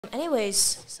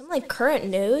Anyways, some like current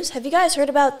news. Have you guys heard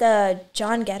about the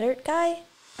John Geddert guy?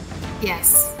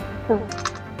 Yes.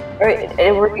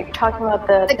 We're talking about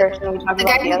the person we talked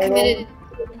about the other day?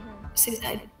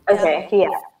 Suicide. Okay,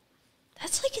 yeah.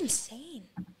 That's like insane.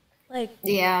 Like,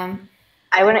 yeah.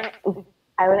 I wouldn't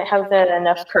have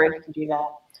enough courage to do that.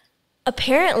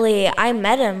 Apparently, I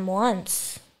met him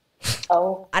once.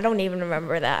 Oh. I don't even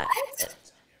remember that. What?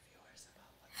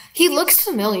 He looks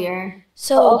familiar.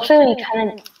 So actually,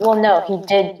 no, he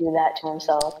did do that to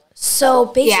himself. So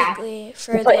basically,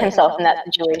 he put himself in that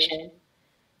situation.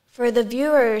 For the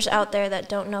viewers out there that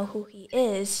don't know who he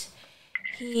is,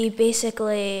 he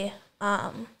basically,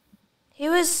 he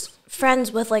was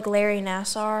friends with like Larry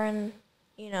Nassar, and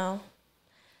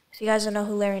if you guys don't know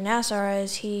who Larry Nassar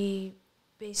is, he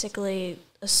basically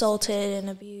assaulted and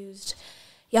abused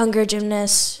younger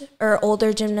gymnasts, or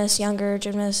older gymnasts, younger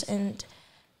gymnasts, and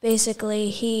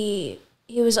basically he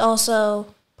was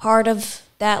also part of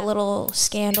that little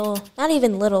scandal. Not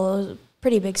even little, it was a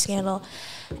pretty big scandal.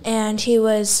 And he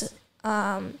was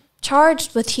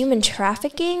charged with human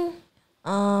trafficking.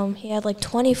 He had like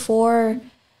 24,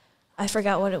 I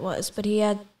forgot what it was, but he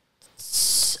had,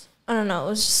 I don't know, it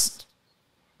was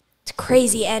just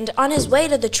crazy. And on his way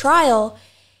to the trial,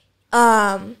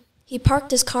 he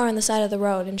parked his car on the side of the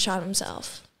road and shot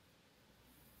himself.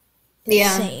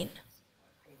 Yeah. Insane.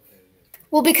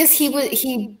 Well, because he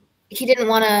didn't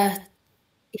want to.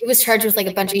 He was charged with like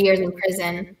a bunch of years in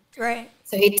prison. Right.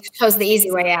 So he chose the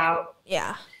easy way out.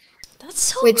 Yeah. That's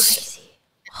so crazy.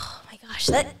 Oh my gosh,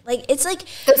 it's like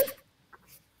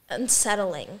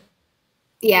unsettling.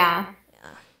 Yeah.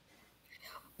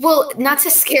 Well, not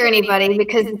to scare anybody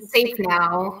because it's safe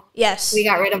now. Yes. We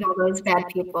got rid of all those bad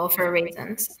people for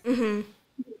reasons. Mm-hmm.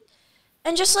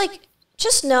 And just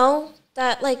know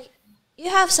that you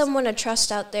have someone to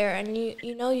trust out there, and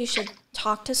you know you should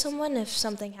talk to someone if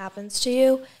something happens to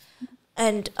you,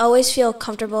 and always feel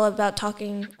comfortable about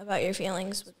talking about your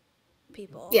feelings with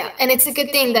people. Yeah, and it's a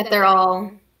good thing that they're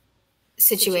all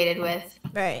situated with.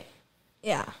 Right.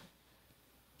 Yeah.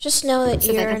 Just know that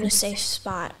you're in a safe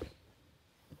spot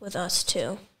with us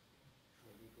too.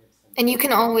 And you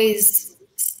can always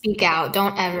speak out.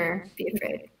 Don't ever be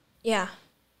afraid. Yeah.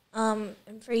 And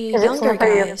for you younger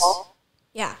guys,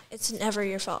 yeah, it's never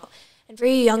your fault. And for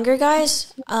you younger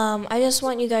guys, I just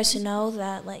want you guys to know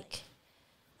that like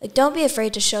don't be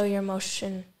afraid to show your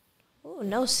emotion. Oh,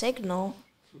 no signal.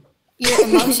 Your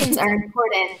emotions are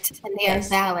important and they are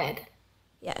valid.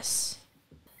 Yes.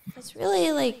 It's really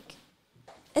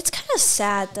it's kind of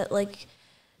sad that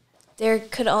there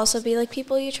could also be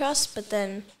people you trust, but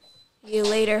then you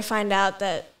later find out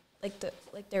that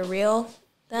they're real,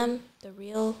 the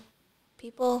real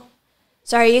people.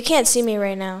 Sorry, you can't see me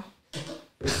right now.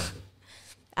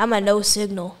 I'm a no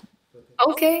signal.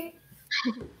 Okay.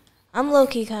 I'm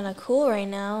low-key kind of cool right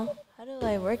now. How do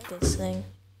I work this thing?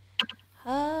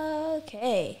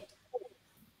 Okay.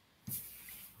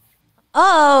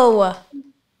 Oh!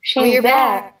 You're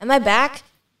back. Am I back?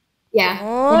 Yeah.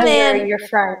 Oh, man. You're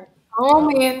front. Oh,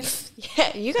 man.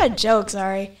 Yeah, you got jokes,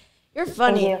 Ari. You're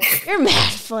funny. You're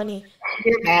mad funny.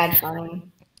 You're mad funny.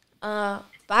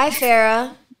 Bye,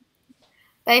 Farah.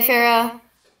 Bye, Farah.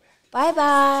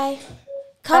 Bye-bye.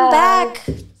 Come back.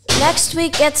 Next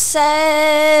week at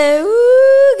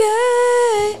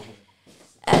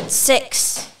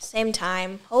 6, same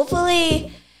time.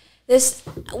 Hopefully we're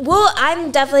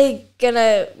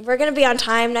gonna be on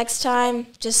time next time.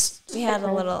 Just we had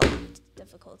a little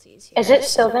difficulties here. Is it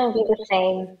still gonna be the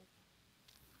same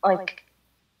link?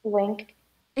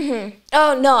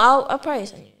 Oh no, I'll probably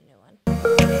send you a new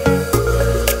one.